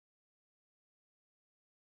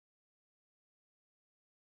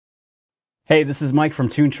Hey, this is Mike from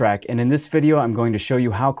Toontrack, and in this video I'm going to show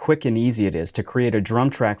you how quick and easy it is to create a drum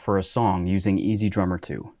track for a song using EZdrummer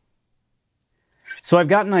 2. So I've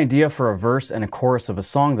got an idea for a verse and a chorus of a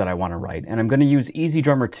song that I want to write, and I'm going to use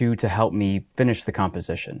EZdrummer 2 to help me finish the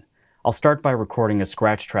composition. I'll start by recording a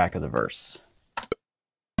scratch track of the verse.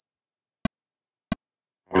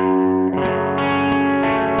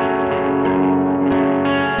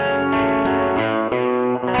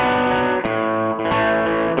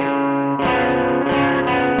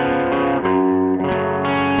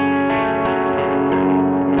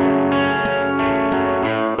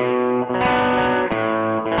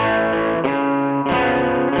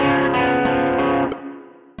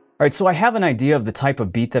 Alright, so I have an idea of the type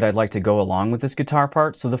of beat that I'd like to go along with this guitar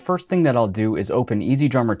part, so the first thing that I'll do is open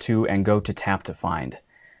EZdrummer 2 and go to Tap to Find.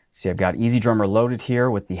 See, I've got EZdrummer loaded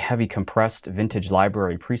here with the heavy compressed vintage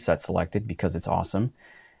library preset selected because it's awesome.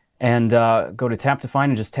 And go to Tap to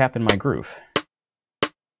Find and just tap in my groove.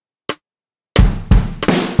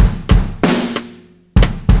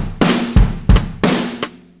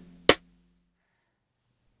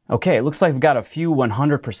 Okay, it looks like I've got a few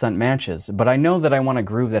 100% matches, but I know that I want a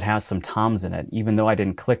groove that has some toms in it, even though I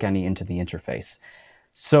didn't click any into the interface.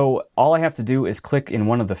 So all I have to do is click in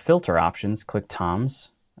one of the filter options, click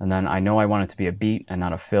toms, and then I know I want it to be a beat and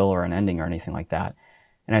not a fill or an ending or anything like that.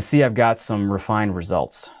 And I see I've got some refined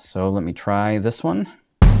results. So let me try this one.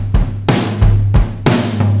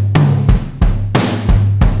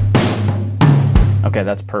 Okay,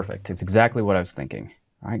 that's perfect. It's exactly what I was thinking.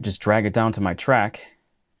 All right, just drag it down to my track.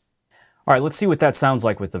 All right, let's see what that sounds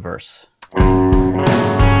like with the verse. All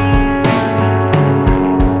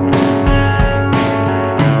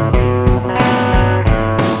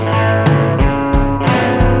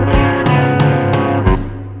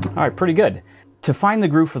right, pretty good. To find the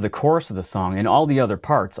groove for the chorus of the song and all the other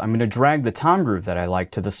parts, I'm going to drag the tom groove that I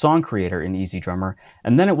like to the song creator in EZdrummer,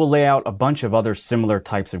 and then it will lay out a bunch of other similar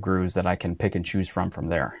types of grooves that I can pick and choose from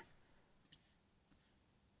there.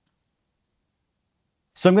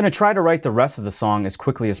 So I'm going to try to write the rest of the song as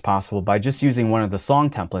quickly as possible by just using one of the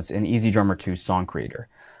song templates in EZdrummer 2's Song Creator.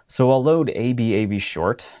 So I'll load AB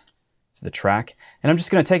short to the track, and I'm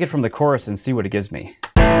just going to take it from the chorus and see what it gives me.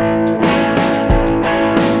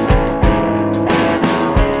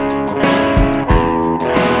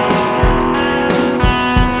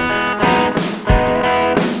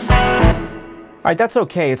 Alright, that's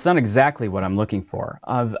okay. It's not exactly what I'm looking for.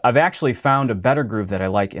 I've actually found a better groove that I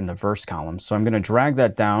like in the verse column. So I'm going to drag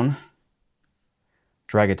that down,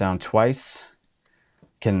 drag it down twice,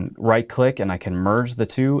 can right click and I can merge the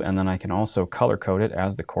two, and then I can also color code it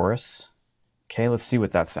as the chorus. Okay, let's see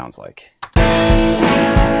what that sounds like.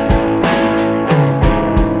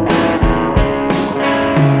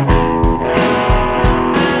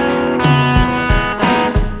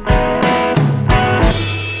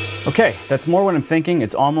 Okay, that's more what I'm thinking.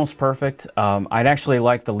 It's almost perfect. I'd actually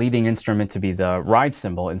like the leading instrument to be the ride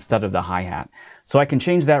cymbal instead of the hi-hat. So I can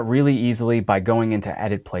change that really easily by going into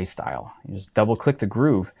Edit Play Style. You just double click the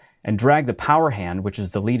groove and drag the power hand, which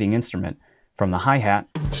is the leading instrument, from the hi-hat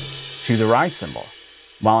to the ride cymbal.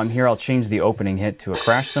 While I'm here, I'll change the opening hit to a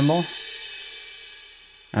crash cymbal.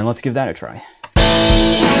 And let's give that a try.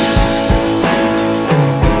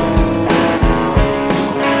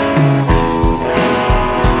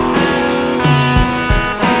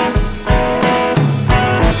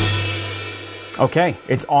 Okay,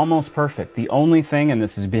 it's almost perfect. The only thing, and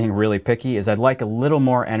this is being really picky, is I'd like a little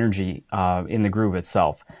more energy in the groove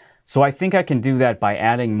itself. So I think I can do that by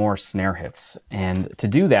adding more snare hits. And to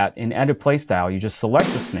do that, in Edit Play Style, you just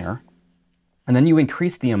select the snare, and then you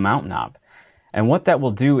increase the amount knob. And what that will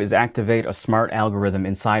do is activate a smart algorithm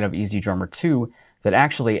inside of EZdrummer 2 that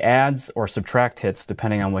actually adds or subtract hits,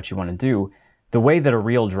 depending on what you want to do, the way that a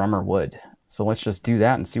real drummer would. So let's just do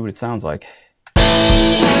that and see what it sounds like.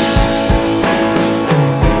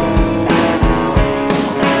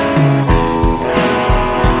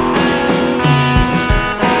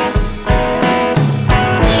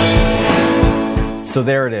 So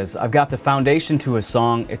there it is. I've got the foundation to a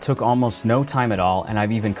song. It took almost no time at all, and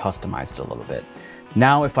I've even customized it a little bit.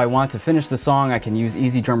 Now, if I want to finish the song, I can use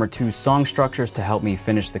EZdrummer 2's song structures to help me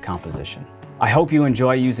finish the composition. I hope you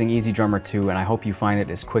enjoy using EZdrummer 2, and I hope you find it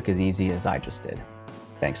as quick and easy as I just did.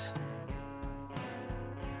 Thanks.